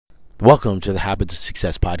Welcome to the Habits of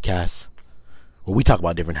Success podcast, where we talk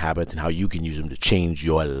about different habits and how you can use them to change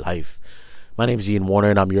your life. My name is Ian Warner,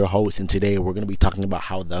 and I'm your host. And today we're going to be talking about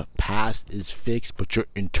how the past is fixed, but your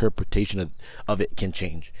interpretation of it can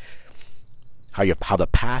change. How the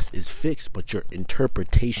past is fixed, but your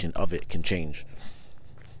interpretation of it can change.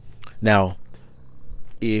 Now,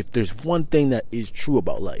 if there's one thing that is true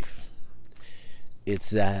about life, it's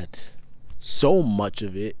that so much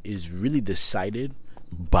of it is really decided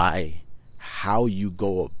by how you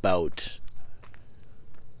go about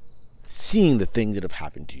seeing the things that have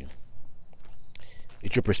happened to you.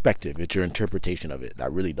 It's your perspective, it's your interpretation of it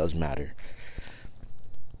that really does matter.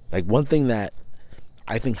 Like, one thing that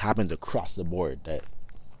I think happens across the board that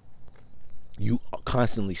you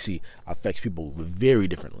constantly see affects people very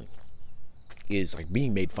differently is like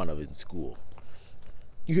being made fun of in school.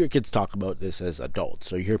 You hear kids talk about this as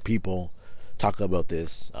adults, or you hear people talk about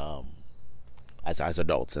this as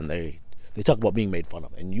adults, and they talk about being made fun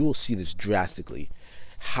of, and you will see this drastically.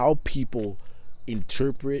 How people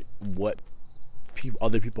interpret what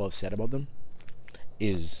other people have said about them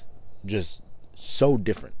is just so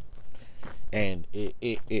different, and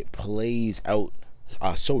it plays out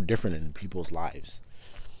so different in people's lives.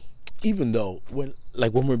 Even though when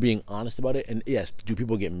we're being honest about it, and yes, do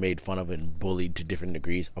people get made fun of and bullied to different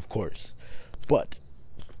degrees? Of course, but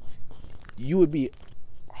you would be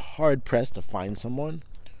hard pressed to find someone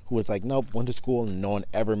who was like, nope, went to school and no one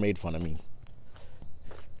ever made fun of me.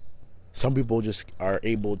 Some people just are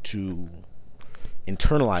able to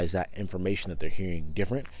internalize that information that they're hearing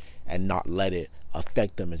different and not let it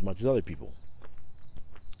affect them as much as other people.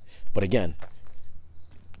 But again,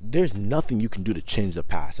 there's nothing you can do to change the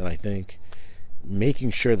past, and I think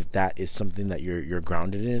making sure that is something that you're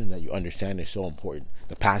grounded in and that you understand is so important.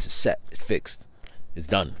 The past is set, it's fixed, it's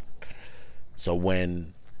done. So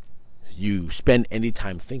when you spend any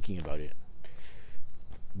time thinking about it,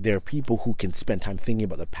 there are people who can spend time thinking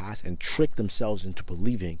about the past and trick themselves into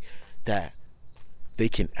believing that they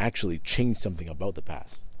can actually change something about the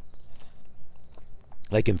past.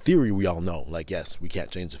 Like, in theory, we all know, yes, we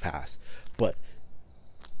can't change the past, but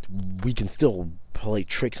we can still play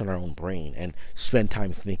tricks on our own brain and spend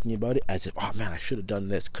time thinking about it as if, oh man, I should have done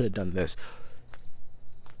this, could have done this.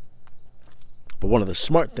 But one of the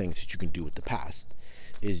smart things that you can do with the past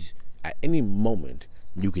is at any moment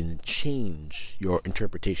you can change your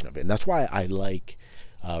interpretation of it. And that's why I like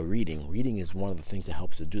reading. Reading is one of the things that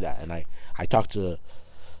helps to do that. And I talked to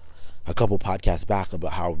a couple podcasts back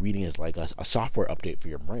about how reading is like a software update for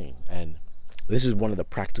your brain. And this is one of the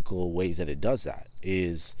practical ways that it does that,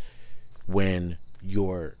 is when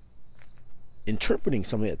you're interpreting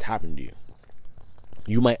something that's happened to you.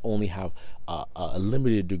 You might only have a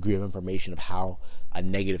limited degree of information of how a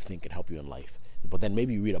negative thing can help you in life. But then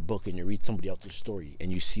maybe you read a book and you read somebody else's story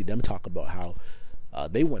and you see them talk about how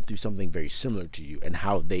they went through something very similar to you and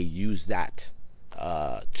how they use that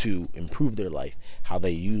to improve their life, how they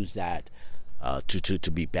use that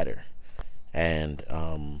to be better. And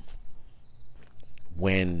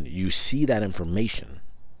when you see that information,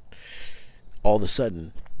 all of a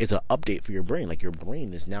sudden it's an update for your brain. Like, your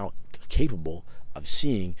brain is now capable of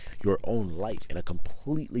seeing your own life in a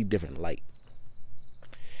completely different light.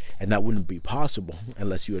 And that wouldn't be possible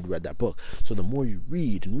unless you had read that book. So the more you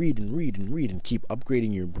read and read and read and read and keep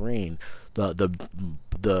upgrading your brain,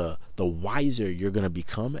 the wiser you're going to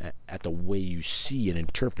become at the way you see and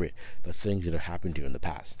interpret the things that have happened to you in the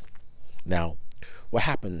past. Now, what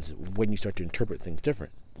happens when you start to interpret things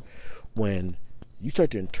different? When you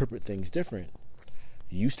start to interpret things different,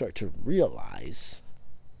 you start to realize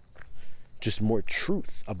just more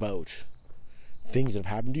truth about things that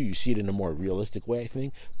have happened to you. You see it in a more realistic way, I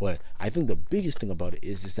think. But I think the biggest thing about it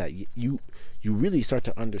is that you really start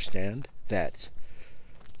to understand that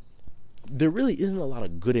there really isn't a lot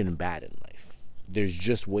of good and bad in life. There's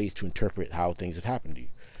just ways to interpret how things have happened to you.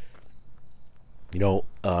 You know,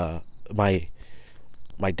 my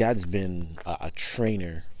dad's been a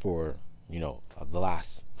trainer for, the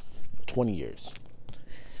last 20 years.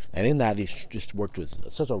 And in that, he's just worked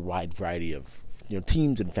with such a wide variety of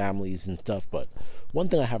teams and families and stuff. But one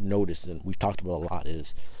thing I have noticed, and we've talked about a lot,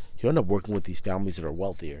 is you end up working with these families that are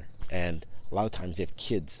wealthier, and a lot of times they have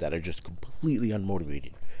kids that are just completely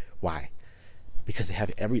unmotivated. Why? Because they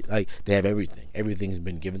have everything. Everything's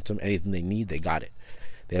been given to them. Anything they need, they got it.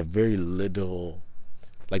 They have very little.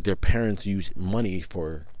 Like, their parents use money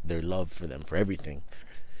for their love for them, for everything.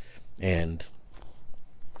 And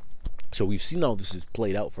so we've seen how this is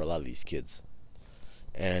played out for a lot of these kids.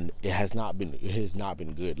 And it has not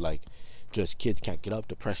been good. Like, just kids can't get up,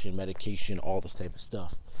 depression, medication, all this type of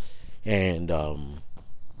stuff. And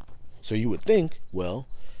so you would think, well,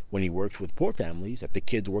 when he works with poor families that the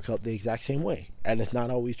kids work out the exact same way, and it's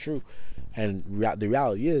not always true. And the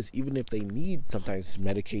reality is, even if they need sometimes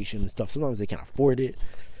medication and stuff, sometimes they can't afford it.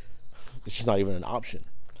 It's just not even an option.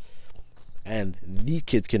 And these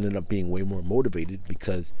kids can end up being way more motivated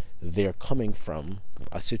because they're coming from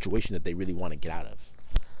a situation that they really want to get out of.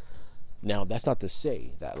 Now, that's not to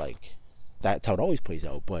say that like that's how it always plays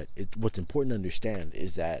out, but what's important to understand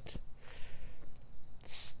is that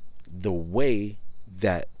the way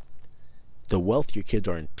that the wealthier kids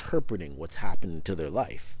are interpreting what's happening to their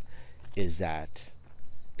life is that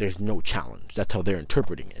there's no challenge. That's how they're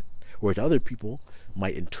interpreting it. Whereas other people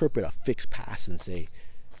might interpret a fixed past and say,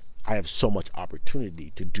 I have so much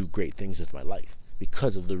opportunity to do great things with my life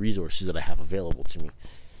because of the resources that I have available to me.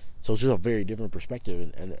 So it's just a very different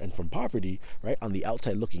perspective. And from poverty, right, on the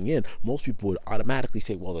outside looking in, most people would automatically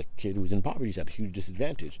say, well, the kid who's in poverty is at a huge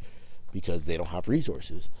disadvantage because they don't have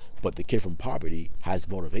resources. But the kid from poverty has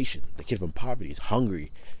motivation. The kid from poverty is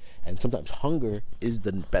hungry. And sometimes hunger is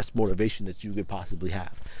the best motivation that you could possibly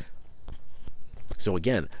have. So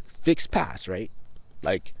again, fixed past, right?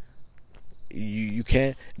 Like, you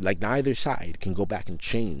can't, like, neither side can go back and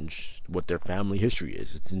change what their family history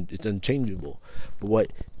is. It's unchangeable. But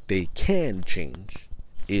what they can change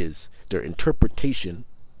is their interpretation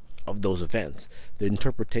of those events, the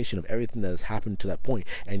interpretation of everything that has happened to that point,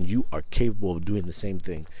 and you are capable of doing the same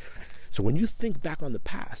thing. So when you think back on the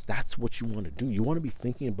past, that's what you want to do. You want to be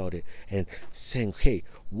thinking about it and saying, okay,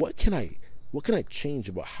 what can I change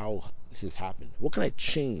about how this has happened? What can I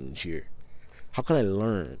change here? How can I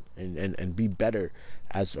learn and be better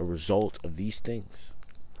as a result of these things?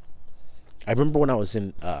 I remember when I was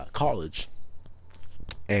in college,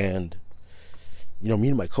 and me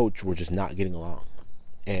and my coach were just not getting along.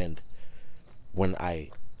 And when I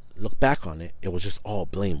look back on it, it was just all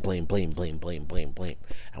blame. And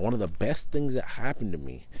one of the best things that happened to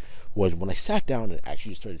me was when I sat down and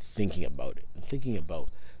actually started thinking about it and thinking about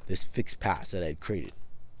this fixed past that I had created.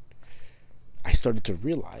 I started to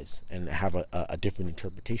realize and have a different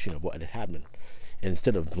interpretation of what had happened. And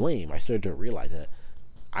instead of blame, I started to realize that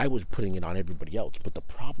I was putting it on everybody else, but the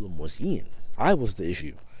problem was Ian. I was the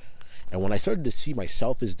issue. And when I started to see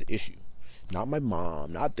myself as the issue, not my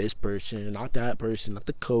mom, not this person, not that person, not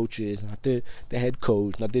the coaches, not the head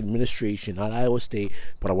coach, not the administration, not Iowa State,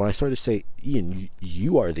 but when I started to say, Ian,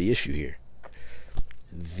 you are the issue here,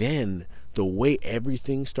 then the way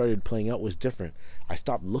everything started playing out was different. I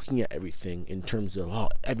stopped looking at everything in terms of,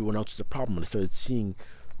 everyone else is a problem, and I started seeing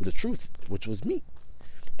the truth, which was me.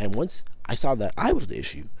 And once I saw that I was the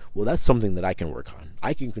issue, well, that's something that I can work on.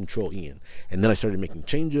 I can control Ian. And then I started making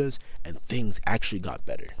changes, and things actually got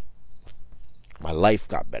better. My life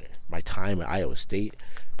got better. My time at Iowa State,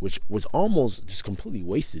 which was almost just completely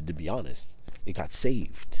wasted, to be honest, it got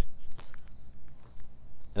saved.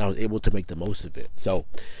 And I was able to make the most of it. So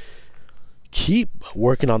keep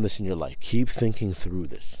working on this in your life. Keep thinking through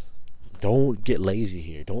this. Don't get lazy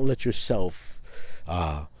here. Don't let yourself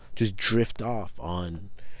just drift off on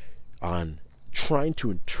trying to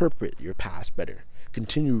interpret your past better.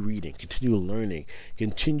 Continue reading, continue learning,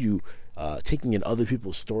 continue taking in other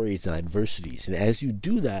people's stories and adversities. And as you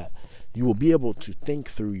do that, you will be able to think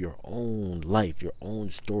through your own life, your own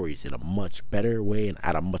stories in a much better way and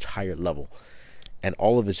at a much higher level. And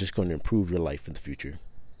all of it's just going to improve your life in the future.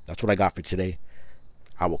 That's what I got for today.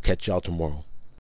 I will catch y'all tomorrow.